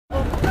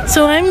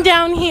So I'm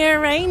down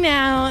here right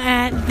now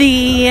at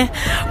the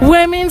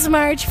Women's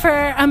March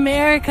for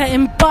America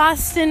in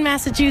Boston,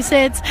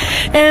 Massachusetts,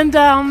 and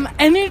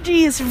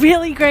energy is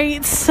really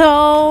great,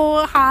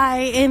 so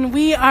high, and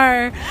we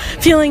are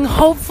feeling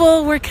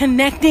hopeful. We're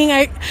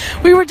connecting.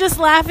 We were just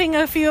laughing,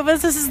 a few of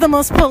us. This is the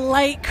most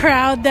polite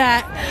crowd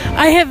that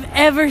I have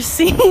ever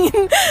seen.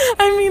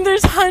 I mean,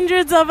 there's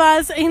hundreds of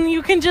us, and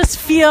you can just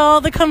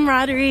feel the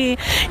camaraderie.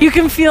 You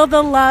can feel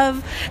the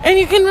love, and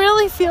you can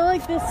really feel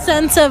like this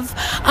sense of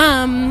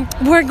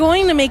we're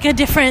going to make a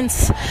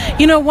difference.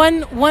 You know,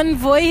 one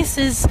voice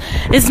is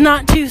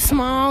not too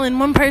small, and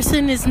one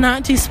person is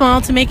not too small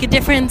to make a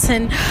difference,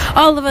 and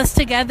all of us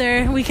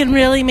together, we can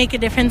really make a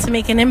difference and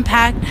make an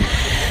impact.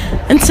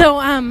 And so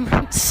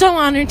I'm so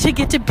honored to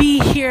get to be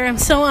here. I'm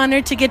so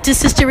honored to get to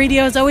Sister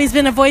Radio. Has always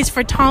been a voice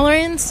for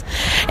tolerance,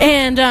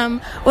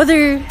 and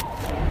whether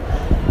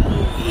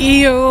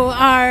you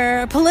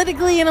are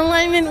politically in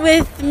alignment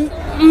with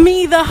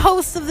me, the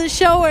host of the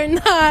show, or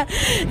not,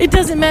 it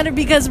doesn't matter,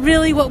 because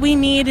really what we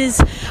need is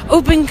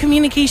open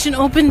communication,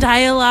 open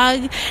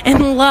dialogue,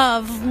 and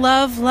love,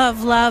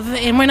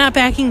 and we're not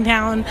backing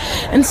down.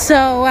 And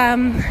so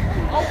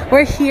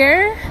we're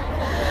here,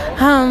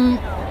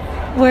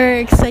 we're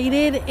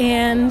excited,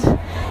 and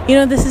you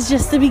know, this is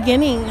just the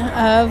beginning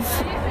of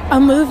a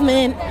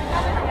movement,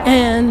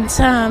 and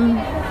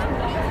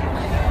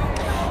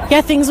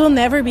things will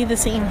never be the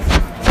same.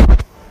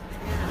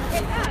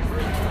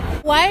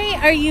 Why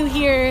are you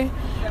here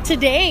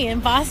today in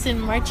Boston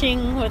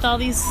marching with all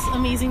these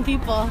amazing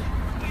people? All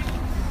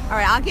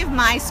right, I'll give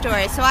my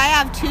story. So I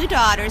have two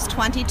daughters,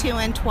 22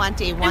 and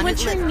 20. And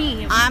what's your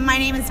name? My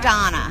name is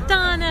Donna.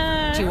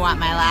 Donna. Do you want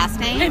my last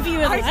name? If you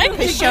would like.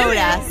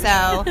 Pishoda.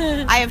 So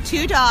I have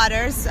two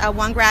daughters.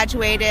 One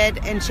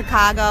graduated in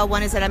Chicago.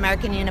 One is at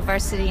American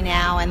University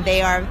now, and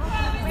they are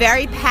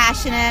very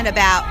passionate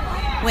about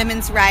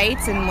women's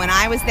rights, and when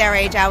I was their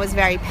age, I was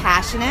very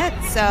passionate.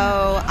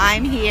 So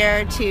I'm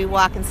here to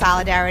walk in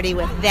solidarity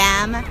with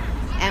them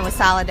and with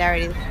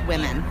solidarity with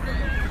women.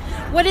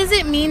 What does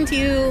it mean to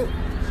you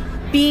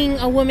being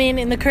a woman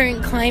in the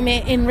current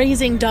climate and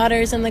raising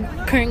daughters in the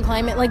current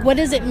climate? Like, what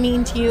does it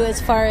mean to you as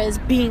far as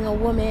being a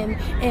woman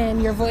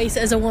and your voice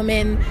as a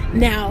woman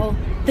now,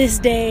 this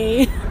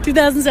day,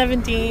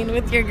 2017,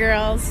 with your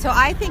girls? So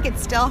I think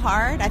it's still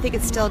hard. I think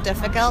it's still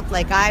difficult.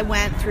 Like, I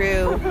went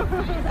through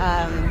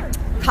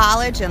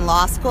college and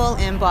law school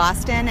in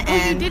Boston.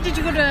 And you did? Did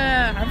you go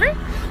to Harvard?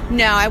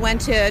 No, I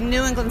went to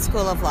New England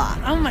School of Law.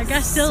 Oh my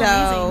gosh, still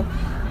amazing.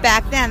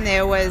 Back then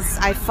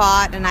I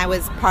fought, and I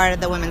was part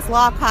of the Women's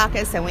Law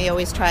Caucus, and we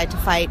always tried to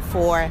fight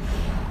for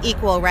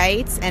equal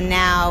rights. And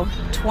now,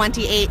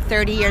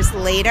 30 years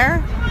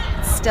later,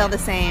 it's still the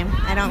same.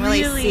 I don't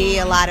really see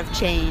a lot of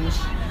change.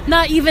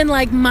 Not even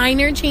like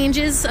minor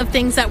changes of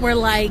things that were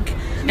like,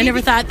 I never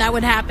thought that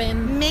would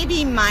happen.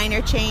 Maybe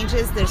minor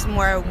changes. There's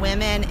more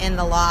women in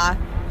the law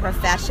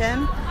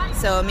profession.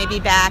 So maybe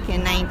back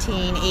in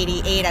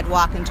 1988, I'd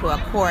walk into a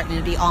court and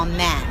it'd be all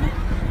men.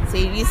 So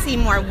you see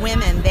more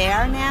women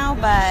there now,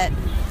 but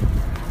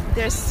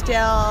it's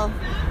still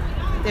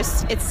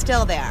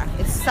there.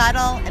 It's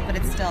subtle, but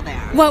it's still there.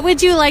 What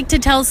would you like to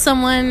tell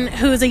someone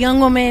who's a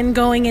young woman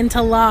going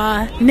into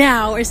law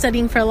now, or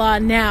studying for law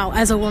now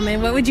as a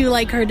woman? What would you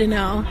like her to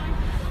know?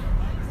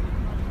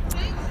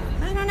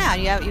 I don't know.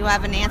 You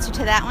have an answer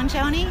to that one,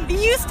 Joni?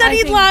 You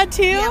studied law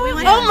too? Yeah, we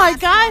went oh my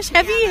gosh,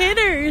 heavy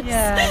hitters.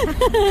 Yeah.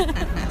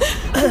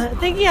 I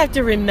think you have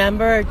to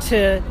remember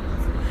to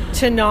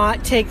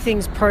not take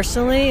things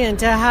personally, and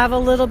to have a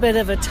little bit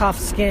of a tough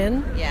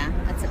skin. Yeah,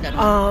 that's a good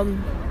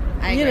one.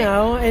 I agree. You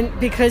know, and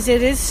because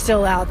it is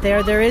still out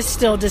there, there is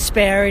still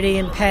disparity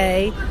in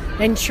pay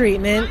and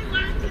treatment.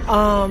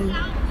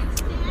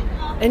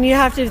 And you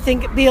have to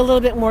be a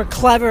little bit more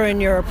clever in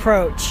your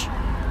approach.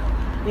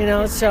 You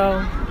know,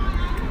 so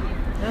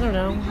I don't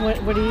know.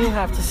 What do you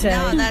have to say?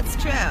 No, that's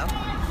true.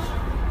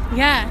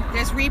 Yeah.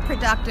 There's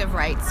reproductive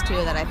rights, too,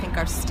 that I think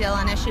are still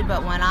an issue.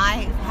 But when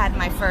I had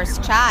my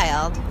first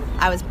child,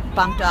 I was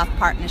bumped off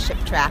partnership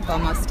track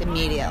almost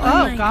immediately.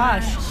 Oh,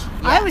 gosh.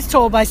 Yeah. I was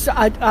told by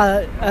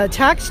a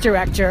tax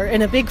director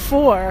in a Big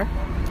Four,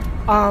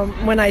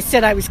 when I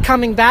said I was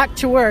coming back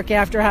to work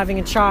after having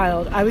a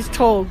child, I was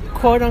told,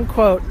 quote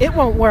unquote, it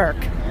won't work.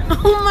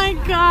 Oh my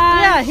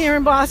gosh. Yeah, here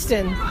in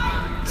Boston.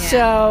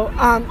 Yeah.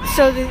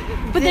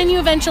 But then you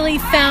eventually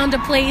found a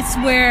place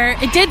where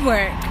it did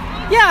work.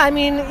 Yeah, I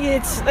mean,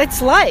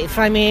 it's life.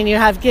 I mean, you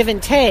have give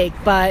and take,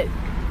 but,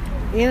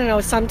 you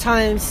know,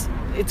 sometimes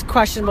it's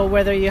questionable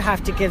whether you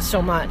have to give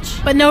so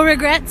much. But no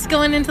regrets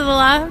going into the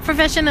law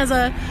profession as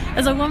a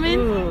woman?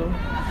 Ooh.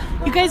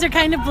 You guys are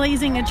kind of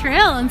blazing a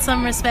trail in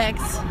some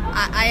respects.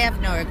 I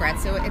have no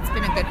regrets. So it's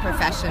been a good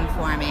profession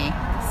for me.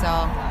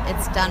 So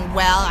it's done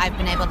well. I've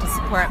been able to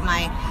support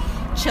my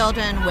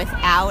children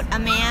without a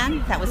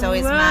man. That was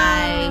always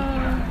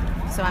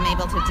so I'm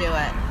able to do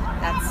it.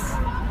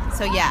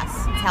 So yes,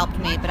 it's helped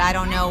me, but I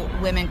don't know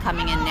women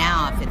coming in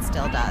now if it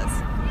still does.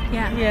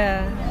 Yeah.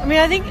 Yeah. I mean,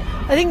 I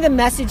think the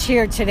message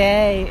here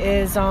today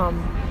is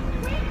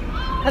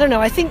I don't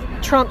know. I think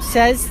Trump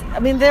says, I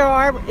mean, there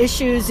are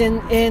issues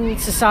in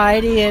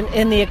society and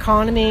in the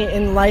economy,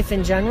 in life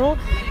in general.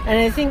 And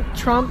I think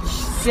Trump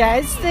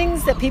says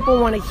things that people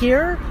want to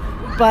hear,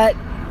 but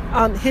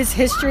his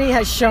history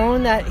has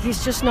shown that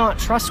he's just not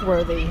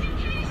trustworthy,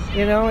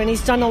 you know, and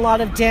he's done a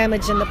lot of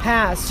damage in the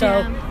past.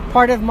 So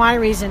part of my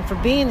reason for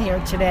being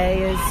here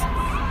today is,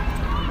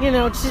 you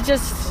know, to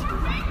just,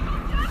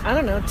 I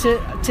don't know,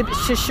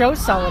 to show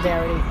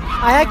solidarity.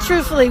 I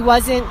truthfully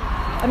wasn't,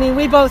 I mean,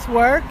 we both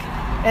work.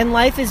 And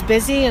life is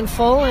busy and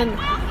full, and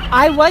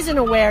I wasn't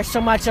aware so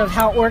much of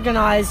how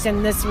organized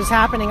and this was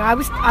happening. I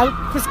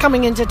was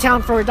coming into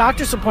town for a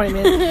doctor's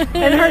appointment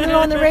and heard it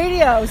on the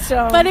radio.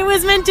 So, but it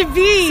was meant to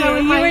be. So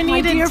you were needed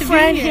my dear to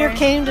friend be here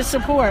came to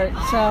support.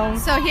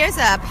 So here's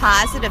a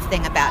positive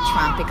thing about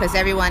Trump, because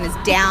everyone is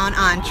down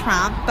on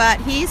Trump, but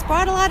he's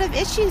brought a lot of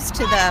issues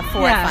to the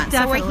forefront.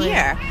 So we're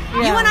here. Yeah.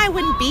 You and I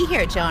wouldn't be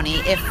here,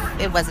 Joni,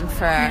 if it wasn't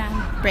for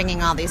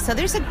bringing all these. So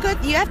there's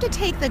you have to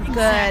take the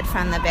good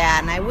from the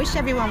bad, and I wish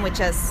everyone would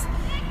just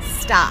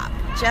stop.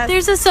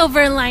 There's a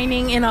silver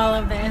lining in all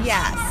of this.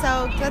 Yeah,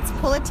 so let's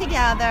pull it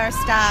together,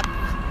 stop,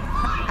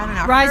 I don't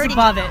know. Rise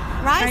above it.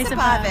 Rise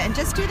above it, and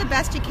just do the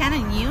best you can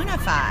and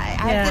unify.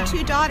 I have the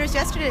two daughters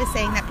yesterday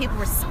saying that people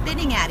were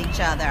spitting at each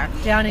other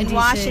down in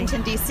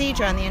Washington, D.C.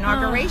 during the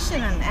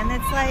inauguration, and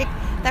it's like,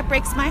 that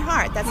breaks my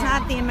heart. That's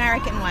not the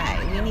American way.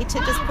 We need to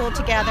just pull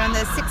together, and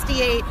the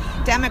 68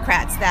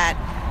 Democrats that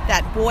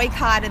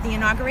boycotted the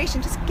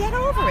inauguration, just get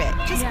over it.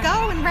 Just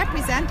go and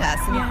represent us.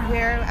 And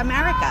we're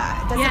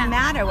America. It doesn't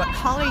matter what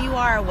color you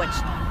are, what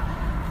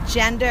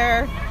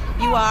gender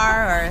you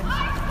are,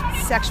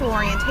 or sexual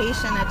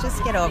orientation.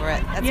 Just get over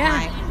it.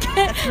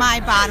 That's my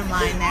bottom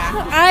line there.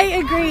 I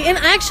agree. And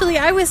actually,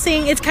 I was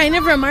saying it's kind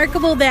of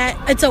remarkable that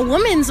it's a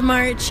women's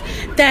march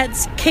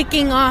that's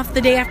kicking off the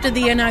day after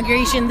the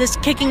inauguration,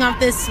 kicking off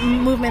this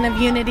movement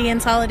of unity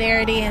and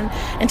solidarity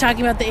and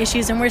talking about the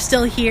issues, and we're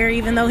still here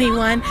even though he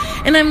won.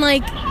 And I'm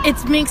like,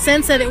 it makes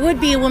sense that it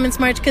would be a women's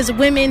march because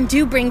women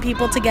do bring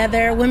people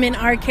together. Women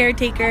are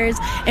caretakers,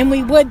 and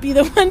we would be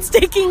the ones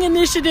taking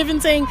initiative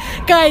and saying,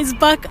 guys,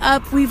 buck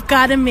up. We've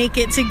got to make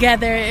it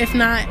together. If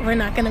not, we're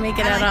not going to make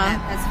it at all.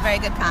 That's a very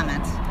good comment.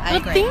 I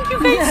agree. Thank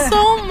you guys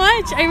so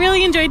much. I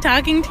really enjoyed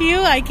talking to you.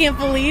 I can't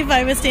believe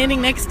I was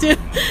standing next to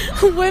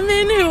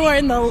women who are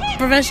in the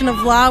profession of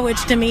law,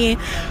 which to me,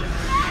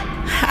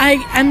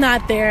 I'm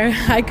not there.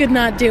 I could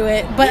not do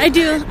it. But I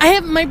do.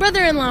 My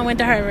brother-in-law went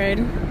to Harvard.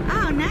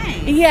 Oh,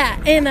 nice. Yeah,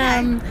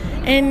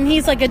 and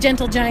he's like a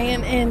gentle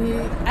giant,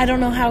 and I don't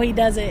know how he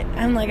does it.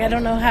 I'm like, I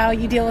don't know how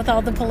you deal with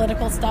all the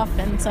political stuff,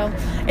 and so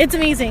it's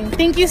amazing.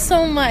 Thank you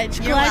so much.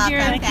 You're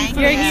welcome.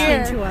 You're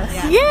here. to us.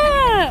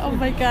 Yeah. Oh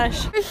my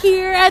gosh. We're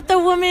here at the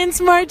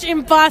Women's March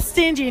in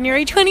Boston,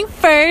 January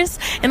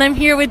 21st, and I'm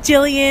here with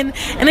Jillian.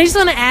 And I just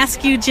want to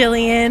ask you,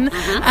 Jillian,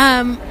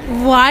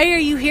 why are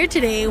you here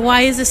today?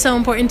 Why is this so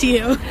important to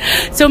you?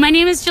 So my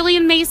name is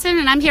Jillian Mason,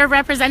 and I'm here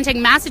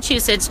representing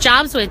Massachusetts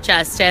Jobs with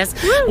Justice.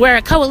 We're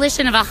a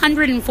coalition of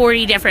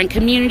 140 different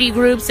community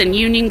groups and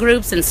union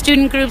groups and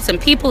student groups and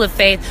people of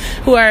faith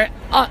who are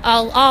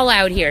all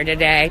out here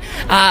today.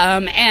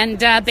 And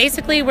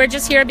basically we're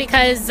just here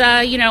because,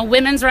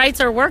 women's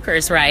rights are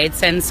workers'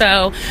 rights. And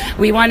so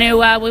we want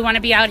to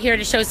be out here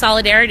to show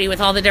solidarity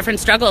with all the different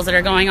struggles that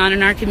are going on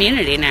in our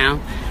community now.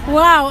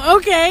 Wow,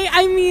 okay.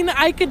 I mean,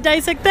 I could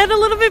dissect that a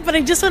little bit, but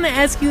I just want to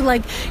ask you,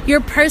 like,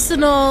 your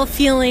personal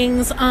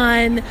feelings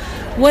on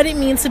what it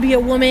means to be a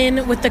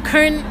woman with the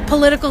current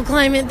political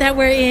climate that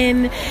we're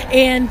in,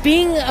 and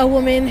being a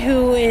woman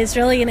who is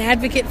really an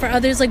advocate for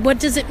others. Like, what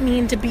does it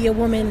mean to be a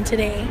woman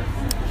today?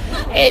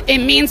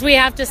 It means we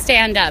have to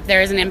stand up.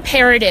 There is an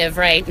imperative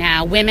right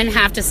now. Women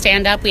have to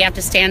stand up. We have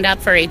to stand up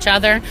for each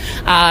other.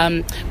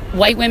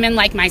 White women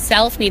like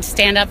myself need to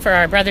stand up for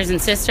our brothers and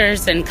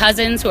sisters and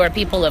cousins who are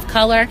people of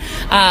color.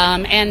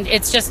 And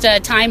it's just a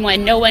time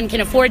when no one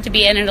can afford to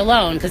be in it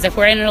alone, because if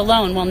we're in it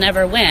alone, we'll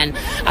never win.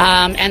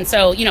 And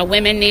so,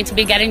 women need to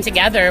be getting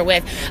together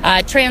with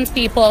trans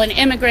people and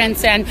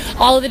immigrants and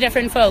all of the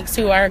different folks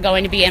who are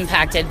going to be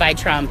impacted by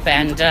Trump.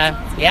 And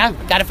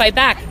got to fight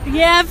back.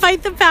 Yeah,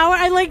 fight the power.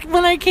 I like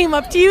when I came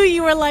up to you,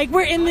 you were like,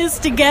 we're in this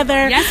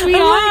together. Yes, we are.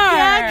 Like,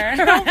 yeah,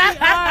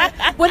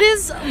 girl, we are. What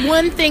is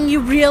one thing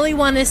you really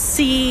want to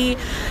see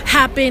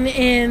happen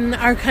in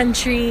our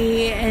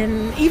country,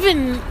 and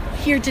even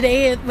here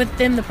today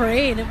within the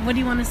parade? What do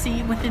you want to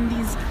see within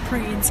these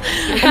parades?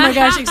 Oh my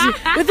gosh,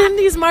 within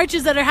these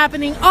marches that are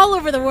happening all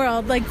over the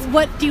world, like,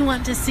 what do you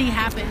want to see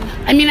happen?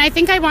 I mean, I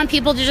think I want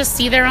people to just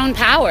see their own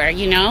power,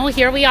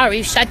 Here we are.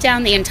 We've shut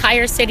down the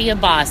entire city of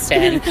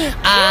Boston,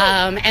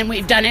 and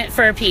we've done it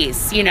for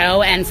peace,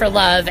 and for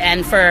love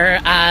and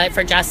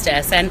for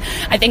justice. And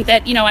I think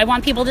that, I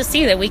want people to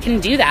see that we can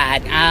do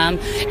that.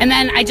 And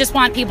then I just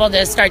want people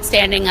to start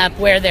standing up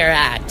where they're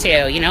at,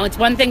 too. It's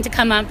one thing to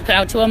come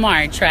out to a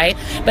march, right?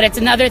 But it's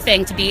another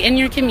thing to be in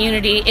your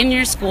community, in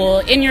your school,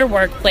 in your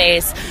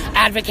workplace,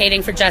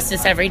 advocating for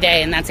justice every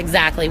day, and that's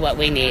exactly what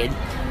we need.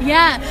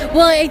 Yeah,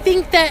 well, I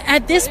think that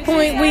at this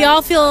point we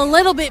all feel a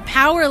little bit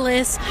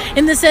powerless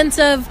in the sense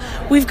of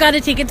we've got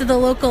to take it to the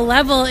local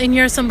level, and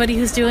you're somebody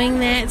who's doing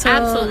that. So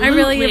Absolutely. I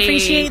really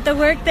appreciate the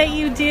work that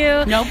you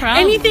do. No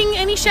problem.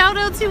 Any shout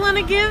outs you want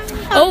to give?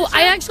 Oh,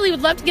 I actually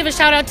would love to give a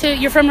shout out to,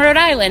 you're from Rhode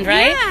Island,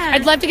 right? Yeah.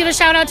 I'd love to give a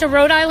shout out to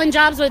Rhode Island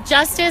Jobs with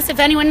Justice. If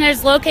anyone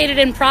is located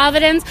in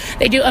Providence,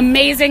 they do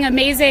amazing,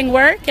 amazing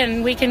work,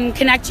 and we can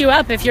connect you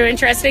up if you're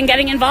interested in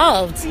getting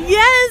involved.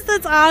 Yes,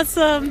 that's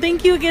awesome.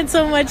 Thank you again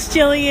so much,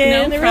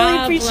 Jillian. No I really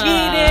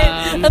appreciate it.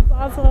 problem. That's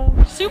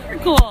awesome. Super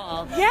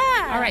cool.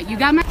 Yeah. All right, you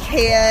got my...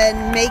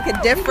 Can make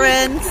a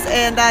difference,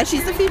 and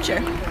she's the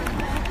future.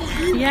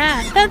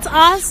 Yeah, that's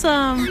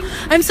awesome.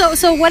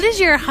 So what is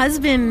your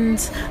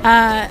husband's,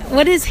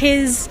 what is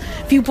his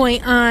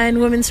viewpoint on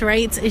women's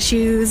rights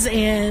issues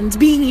and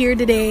being here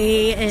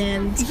today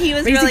and He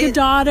was raising really- a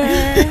daughter?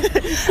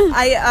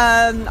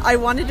 I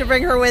wanted to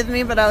bring her with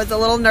me, but I was a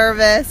little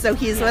nervous, so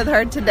he's with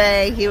her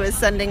today. He was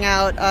sending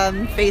out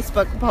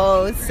Facebook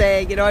posts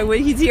saying,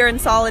 he's here in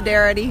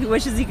solidarity. He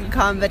wishes he could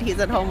come, but he's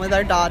at home with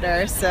our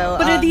daughter. So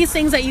What are these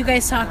things that you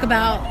guys talk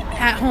about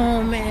at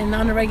home and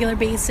on a regular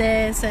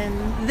basis?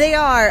 And They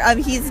are.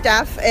 He's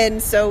deaf,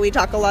 and so we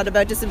talk a lot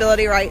about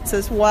disability rights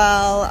as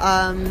well,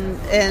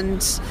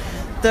 and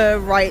the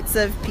rights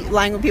of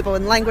people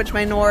in language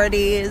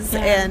minorities. Yeah.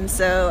 And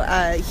so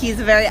he's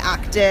very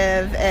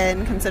active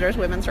and considers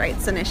women's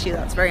rights an issue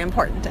that's very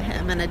important to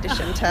him, in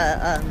addition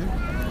to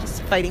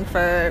just fighting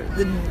for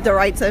the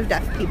rights of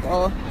deaf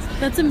people.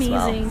 that's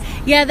amazing.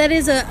 Yeah, that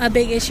is a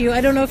big issue.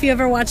 I don't know if you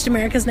ever watched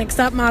America's Next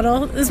Top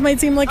Model. This might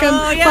seem like I'm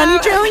Oh, yeah. funny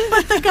trailing,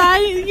 but the guy,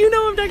 you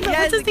know what I'm talking about.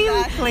 Yes, What's his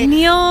exactly. name?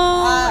 Neil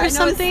I or know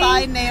something? his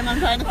side name. I'm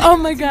trying to think. Oh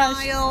my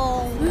gosh.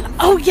 Niall.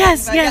 Oh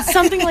yes, But yeah.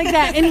 something like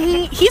that. And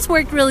he's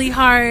worked really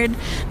hard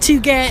to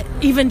get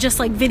even just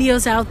like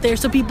videos out there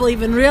so people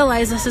even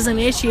realize this is an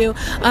issue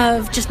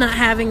of just not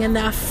having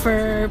enough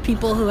for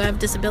people who have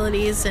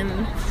disabilities and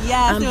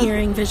Yeah, so-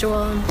 hearing,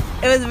 visual.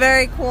 It was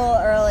very cool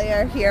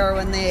earlier here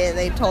when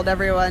they told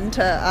everyone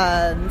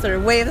to sort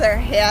of wave their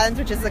hands,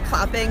 which is the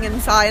clapping in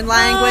sign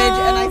language,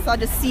 and I saw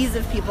just seas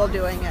of people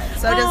doing it.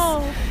 So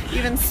just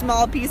even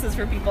small pieces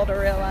for people to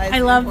realize. I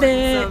the love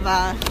importance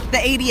it. Of the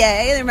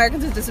ADA, the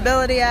Americans with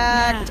Disability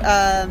Act.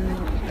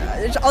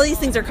 All these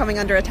things are coming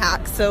under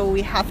attack, so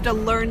we have to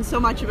learn so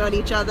much about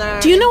each other.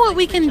 Do you know what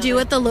we can do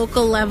at the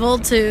local level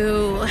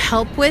to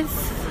help with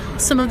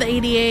some of the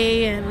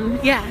ADA and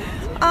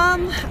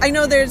I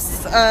know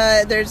there's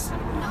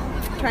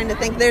trying to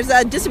think. There's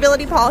a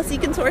Disability Policy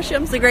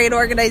Consortium. It's a great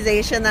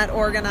organization that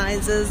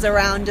organizes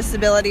around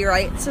disability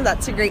rights. So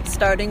that's a great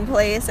starting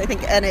place, I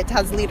think, and it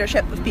has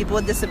leadership of people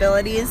with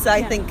disabilities. So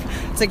I think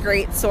it's a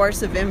great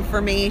source of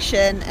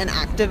information and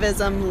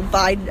activism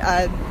by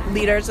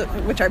leaders,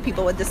 which are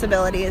people with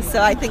disabilities.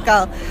 So I think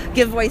I'll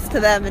give voice to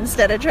them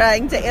instead of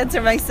trying to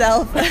answer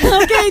myself.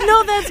 Okay,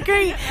 no, that's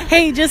great.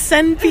 Hey, just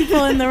send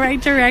people in the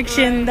right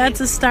direction. Right. That's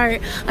a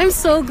start. I'm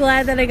so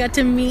glad that I got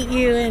to meet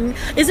you. And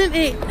isn't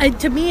it,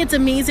 to me, it's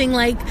amazing.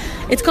 Like,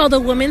 it's called a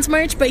Women's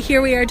March, but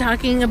here we are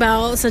talking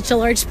about such a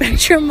large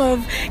spectrum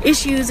of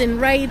issues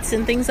and rights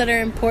and things that are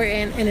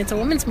important, and it's a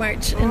Women's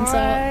March. And so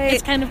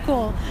it's kind of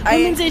cool.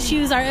 Women's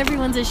issues are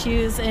everyone's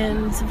issues,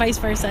 and vice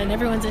versa, and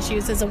everyone's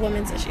issues is a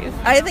woman's issue.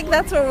 I think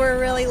that's what we're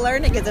really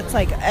learning, is it's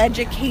like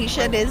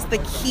education is the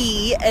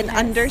key, and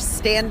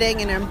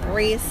understanding and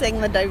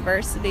embracing the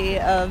diversity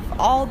of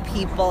all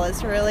people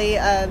is really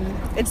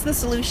it's the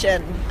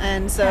solution.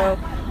 And so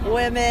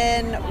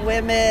women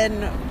with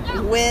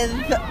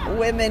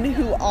women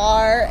who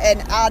are,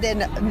 and add in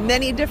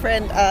many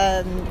different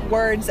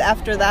words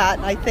after that.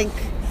 And I think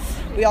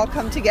we all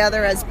come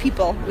together as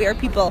people. We are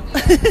people.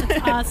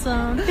 That's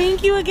awesome.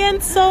 Thank you again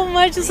so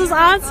much. This is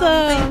awesome.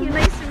 Thank you.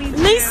 Nice to meet you.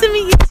 Nice to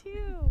meet you too.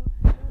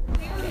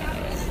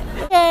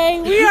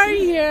 Okay, we are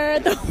here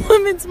at the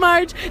Women's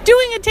March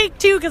doing a take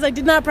two because I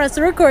did not press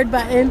the record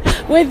button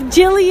with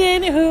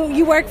Jillian, who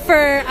you work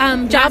for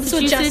Jobs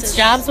with Justice.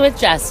 Jobs with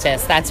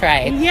Justice, that's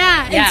right.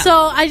 Yeah, and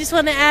so I just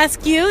want to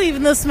ask you,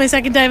 even though this is my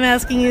second time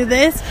asking you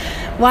this,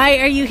 why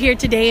are you here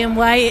today, and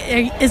why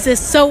is this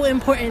so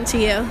important to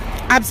you?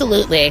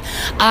 Absolutely.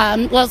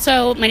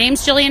 So my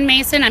name's Jillian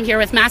Mason. I'm here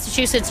with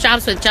Massachusetts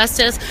Jobs with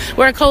Justice.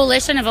 We're a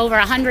coalition of over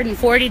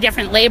 140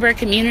 different labor,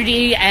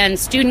 community, and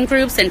student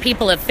groups and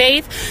people of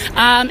faith.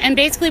 And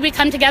basically we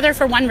come together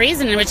for one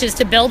reason, which is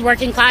to build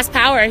working class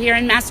power here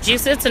in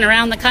Massachusetts and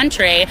around the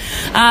country.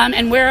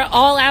 And we're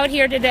all out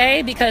here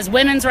today because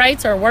women's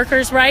rights are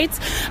workers' rights.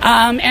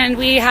 And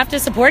we have to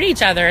support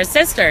each other as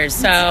sisters.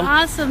 So that's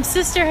awesome.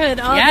 Sisterhood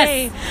all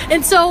day.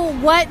 And so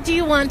what do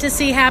you want to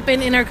see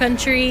happen in our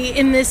country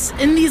in these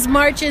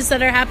marches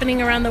that are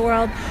happening around the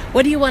world?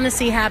 What do you want to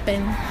see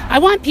happen? I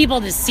want people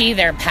to see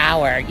their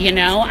power,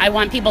 I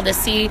want people to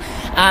see,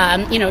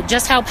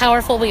 just how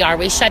powerful we are.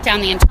 We shut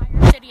down the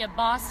entire city of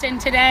Boston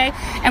today,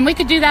 and we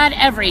could do that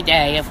every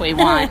day if we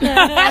want.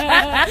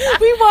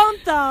 We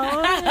won't,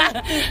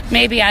 though.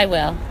 Maybe I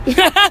will.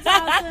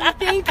 Awesome.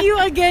 Thank you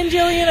again,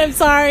 Jillian. I'm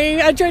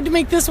sorry. I tried to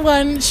make this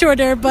one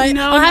shorter, but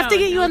I'll have to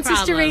get you on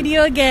Sister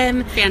Radio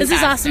again. Fantastic. This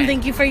is awesome.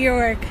 Thank you for your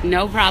work.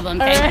 No problem.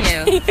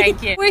 Thank you.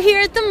 Thank you. We're here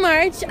at the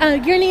march.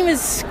 Your name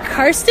is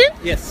Karsten?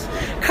 Yes.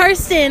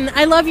 Karsten,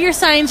 I love your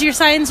signs. Your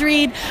signs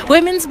read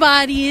women's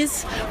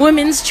bodies,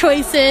 women's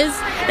choices.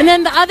 And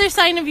then the other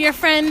sign of your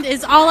friend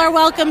is all are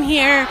welcome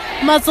here,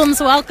 Muslims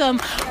welcome.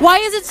 Why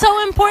is it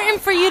so important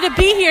for you to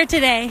be here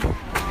today?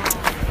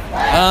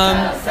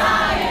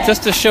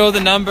 Just to show the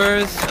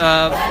numbers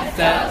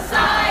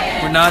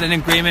that we're not in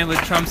agreement with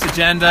Trump's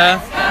agenda.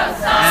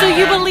 So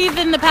you believe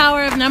in the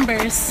power of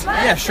numbers?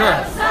 Yeah, sure.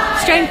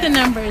 Strength in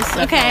numbers.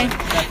 Okay.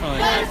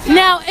 Definitely.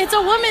 Now, it's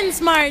a women's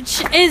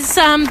march. Is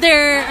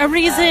there a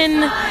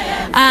reason,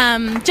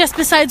 just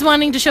besides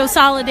wanting to show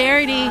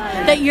solidarity,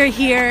 that you're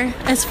here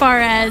as far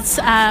as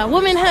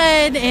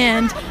womanhood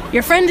and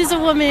your friend is a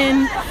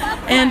woman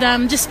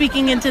and just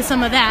speaking into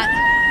some of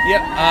that?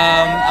 Yep.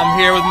 I'm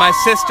here with my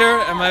sister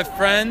and my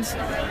friends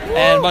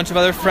and a bunch of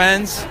other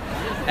friends.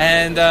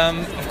 And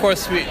of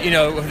course,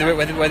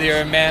 whether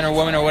you're a man or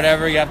woman or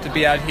whatever, you have to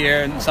be out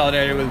here in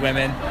solidarity with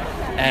women.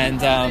 And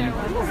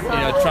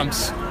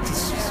Trump's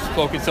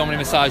spoken so many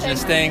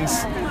misogynist things.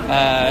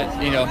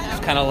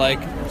 Kind of like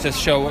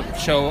just show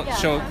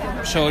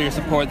your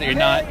support that you're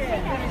not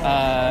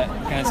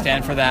going to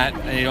stand for that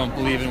and you don't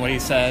believe in what he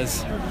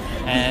says.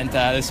 And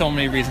there's so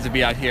many reasons to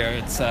be out here.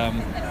 It's I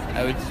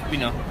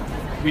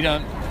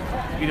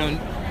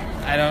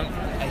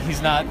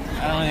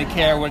don't really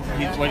care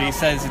what he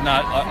says. He's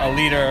not a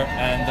leader,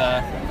 and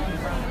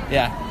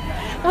yeah.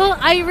 Well,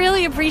 I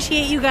really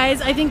appreciate you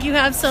guys. I think you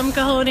have some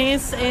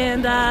cojones,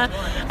 and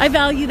I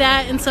value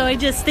that. And so I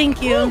just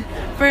thank you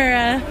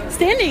for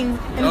standing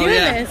and doing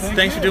this.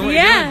 Thanks for doing what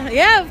you're doing.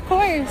 Yeah, of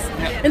course.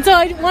 Yeah. And so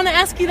I want to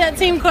ask you that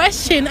same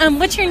question.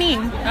 What's your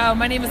name? Oh,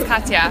 my name is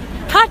Katya.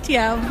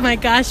 Katya. Oh my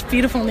gosh,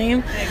 beautiful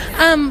name.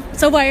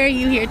 So why are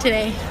you here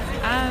today?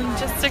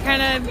 Just to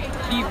kind of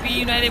be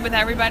united with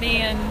everybody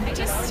and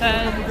just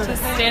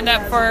stand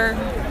up for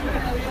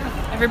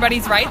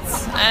everybody's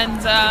rights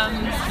and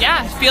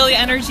feel the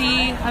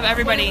energy of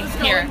everybody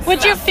here.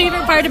 What's your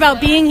favorite part about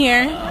being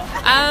here?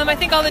 I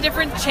think all the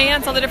different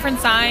chants, all the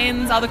different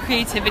signs, all the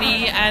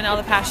creativity, and all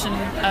the passion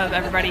of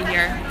everybody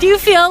here. Do you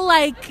feel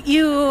like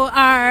you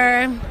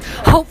are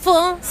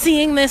hopeful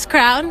seeing this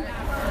crowd?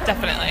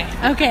 Definitely.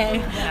 Okay,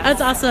 that's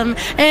awesome.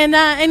 And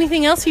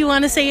anything else you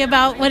want to say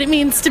about what it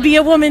means to be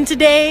a woman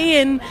today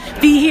and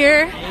be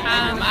here?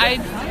 I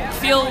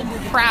feel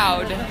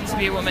proud to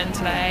be a woman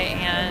today,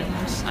 and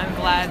I'm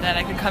glad that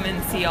I could come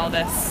and see all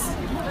this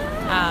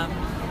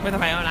with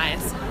my own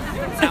eyes.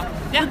 So,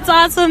 yeah. That's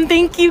awesome.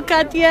 Thank you,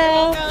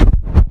 Katya.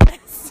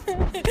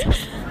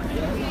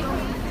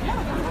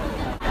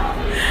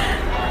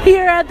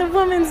 Here at the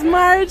Women's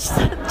March,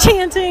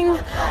 chanting,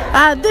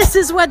 this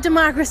is what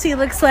democracy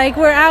looks like.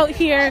 We're out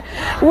here,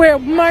 we're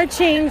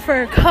marching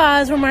for a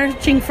cause, we're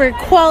marching for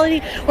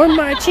equality, we're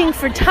marching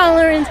for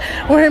tolerance,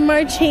 we're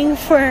marching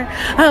for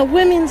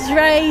women's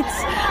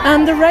rights,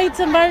 the rights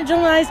of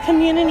marginalized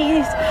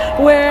communities,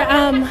 we're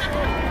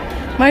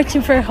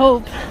marching for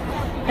hope,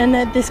 and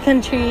that this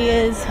country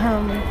is...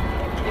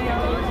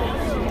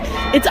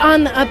 it's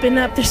on the up and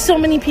up. There's so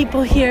many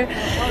people here,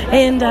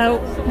 and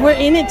we're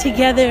in it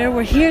together.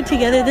 We're here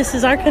together. This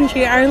is our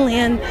country, our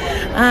land,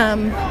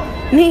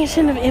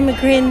 nation of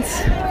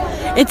immigrants.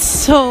 It's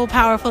so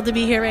powerful to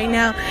be here right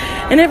now.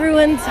 And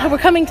we're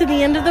coming to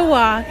the end of the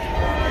walk,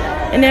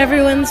 and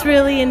everyone's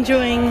really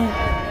enjoying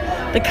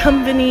the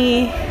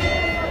company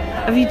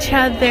of each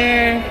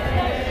other,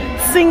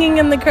 singing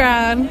in the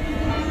crowd.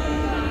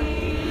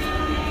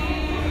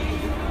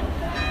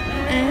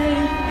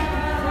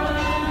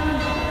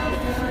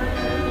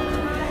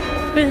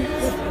 With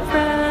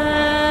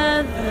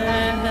brotherhood,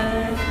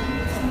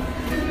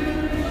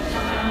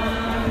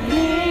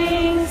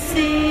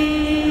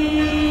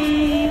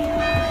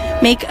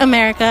 make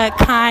America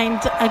kind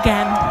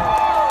again.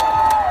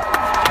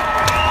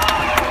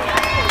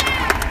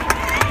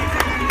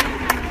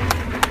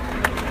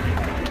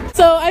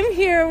 So I'm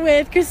here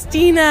with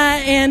Christina,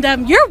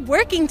 and you're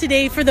working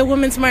today for the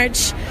Women's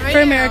March for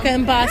America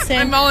in Boston.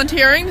 I'm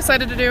volunteering,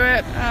 decided to do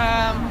it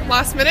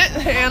last minute,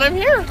 and I'm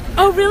here.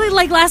 Oh, really?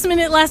 Like last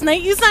minute, last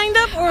night you signed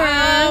up?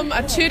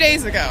 Or 2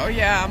 days ago,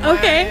 yeah. My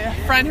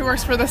friend who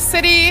works for the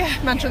city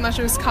mentioned that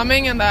she was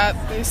coming and that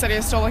the city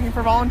is still looking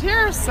for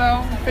volunteers, so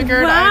I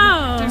figured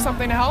I'd do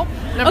something to help.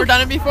 Never done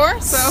it before,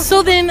 so.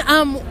 So then,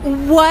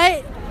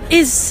 what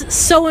is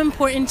so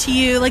important to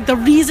you, like the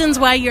reasons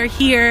why you're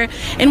here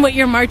and what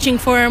you're marching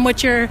for and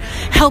what you're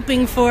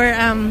helping for?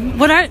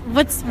 What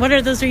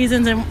are those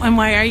reasons and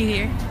why are you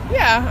here?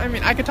 Yeah, I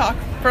mean, I could talk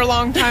for a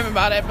long time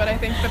about it, but I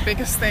think the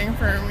biggest thing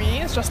for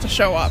me is just to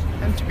show up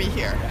and to be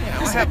here.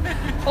 I have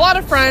a lot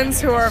of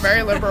friends who are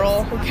very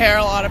liberal, who care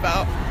a lot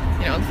about,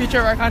 the future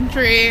of our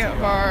country,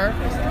 of our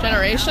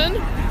generation,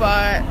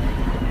 but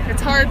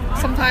it's hard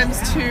sometimes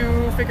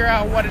to figure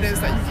out what it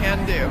is that you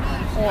can do,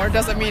 or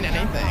does it mean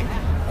anything.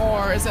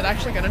 or is it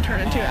actually going to turn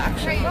into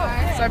action?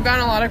 So I've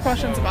gotten a lot of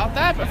questions about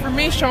that, but for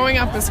me, showing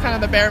up is kind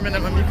of the bare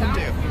minimum you can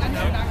do.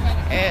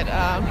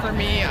 For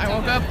me, I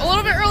woke up a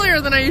little bit earlier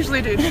than I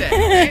usually do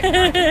today,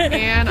 right?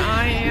 And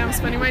I am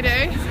spending my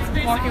day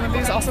walking with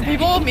these awesome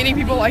people, meeting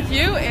people like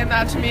you, and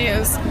that to me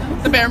is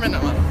the bare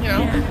minimum.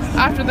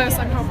 After this,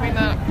 I'm hoping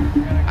that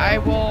I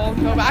will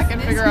go back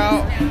and figure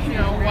out,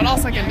 what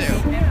else I can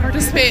do.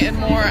 Participate in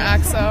more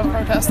acts of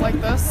protest like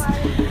this,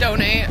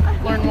 donate,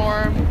 learn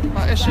more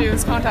about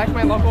issues, contact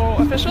my local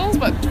officials.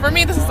 But for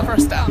me, this is the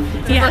first step.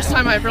 It's the first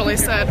time I've really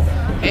said,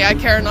 hey, I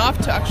care enough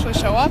to actually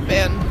show up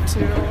and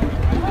to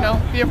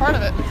be a part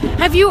of it.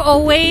 Have you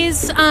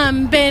always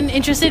been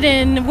interested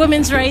in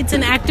women's rights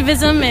and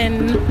activism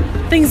and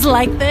things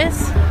like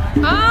this?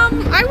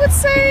 I would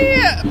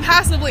say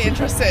passively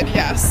interested,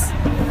 yes.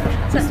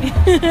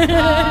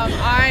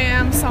 I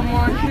am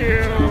someone who,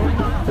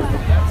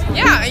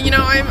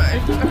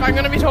 if I'm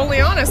going to be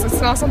totally honest,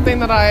 it's not something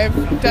that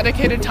I've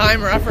dedicated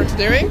time or effort to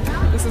doing.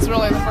 This is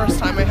really the first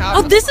time I have.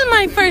 Oh, this is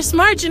my first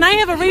march, and I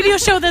have a radio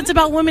show that's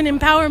about women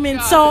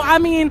empowerment, so,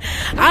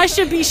 I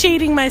should be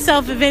shading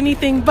myself, if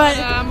anything, but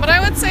I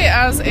would say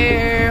as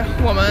a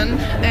woman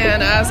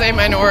and as a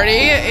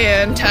minority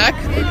in tech,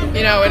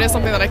 it is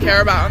something that I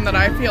care about and that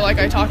I feel like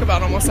I talk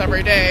about almost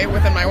every day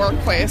within my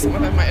workplace and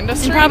within my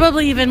industry.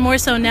 Probably even more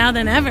so now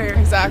than ever.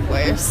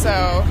 Exactly.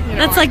 So,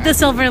 that's like the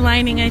silver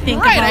lining, I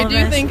think. Right. Of all I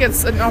do think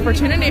it's an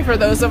opportunity for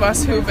those of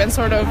us who've been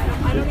sort of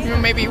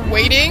maybe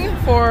waiting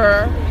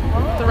for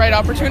the right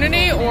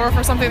opportunity or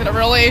for something that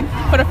really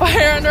put a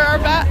fire under our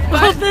butt.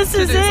 Well, this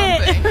is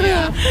it.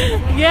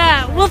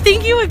 Yeah. Well,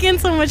 thank you again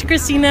so much,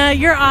 Christina.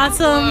 You're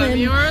awesome. And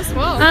you are as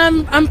well.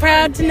 I'm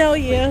proud to know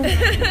you.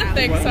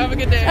 Thanks. Have a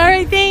good day. All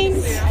right.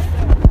 Thanks.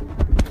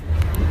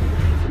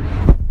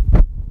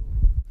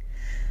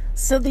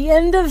 So the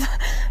end of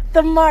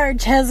the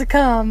march has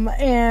come,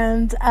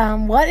 and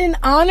what an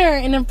honor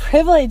and a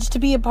privilege to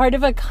be a part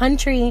of a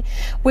country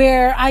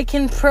where I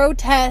can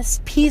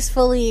protest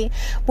peacefully,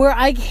 where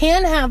I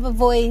can have a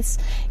voice,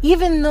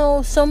 even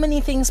though so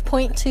many things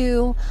point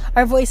to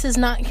our voices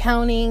not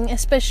counting,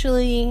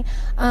 especially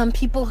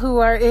people who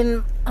are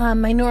in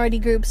minority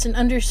groups and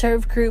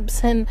underserved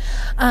groups, and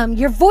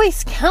your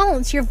voice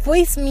counts. Your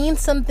voice means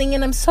something,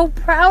 and I'm so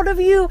proud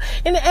of you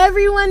and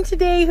everyone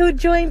today who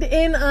joined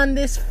in on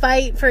this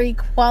fight for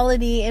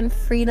equality and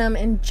freedom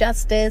and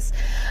justice.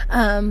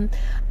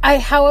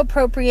 How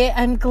appropriate.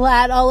 I'm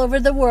glad all over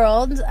the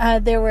world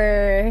there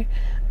were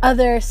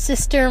other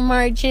sister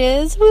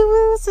marches,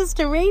 woo-woo,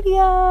 sister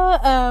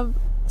radio,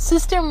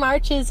 sister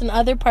marches in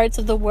other parts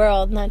of the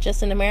world, not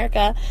just in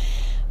America.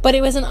 But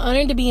it was an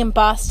honor to be in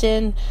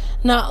Boston.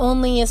 Not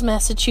only is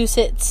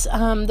Massachusetts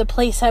the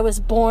place I was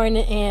born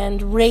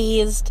and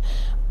raised,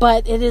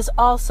 but it is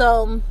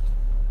also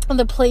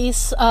the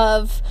place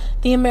of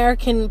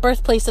the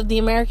birthplace of the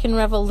American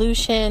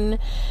Revolution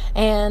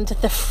and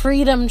the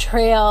Freedom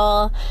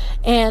Trail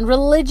and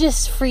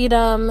religious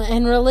freedom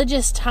and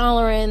religious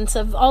tolerance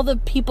of all the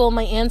people,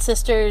 my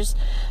ancestors,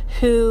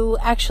 who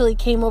actually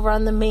came over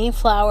on the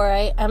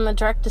Mayflower. I'm a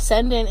direct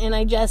descendant, and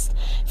I just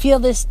feel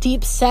this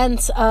deep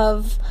sense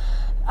of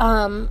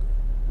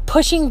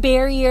pushing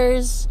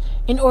barriers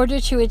in order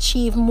to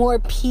achieve more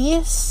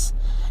peace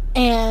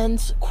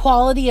and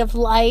quality of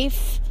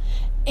life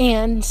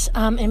and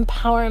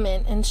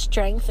empowerment and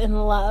strength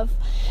and love.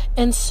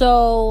 And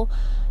so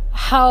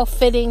how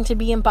fitting to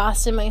be in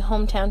Boston, my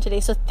hometown today.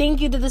 So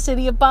thank you to the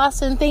city of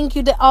Boston. Thank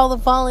you to all the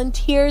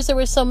volunteers. There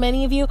were so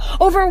many of you.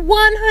 Over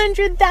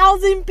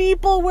 100,000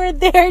 people were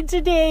there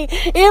today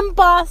in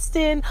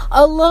Boston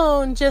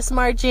alone, just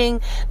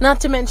marching, not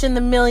to mention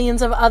the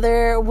millions of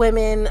other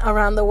women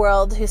around the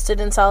world who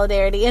stood in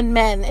solidarity, and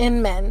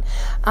men.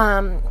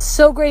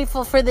 So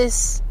grateful for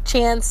this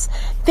chance.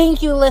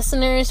 Thank you,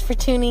 listeners, for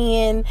tuning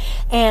in,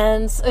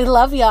 and I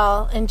love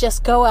y'all. And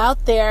just go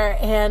out there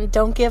and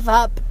don't give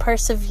up.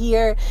 Persevere.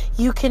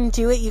 You can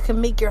do it. You can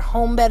make your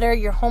home better,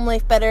 your home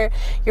life better,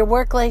 your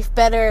work life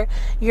better,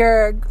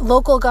 your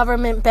local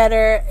government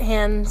better,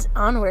 and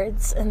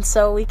onwards. And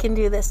so we can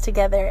do this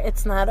together.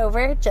 It's not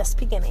over, just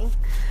beginning.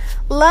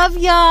 Love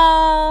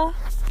y'all.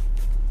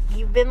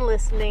 You've been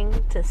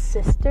listening to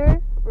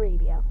Sister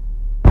Radio.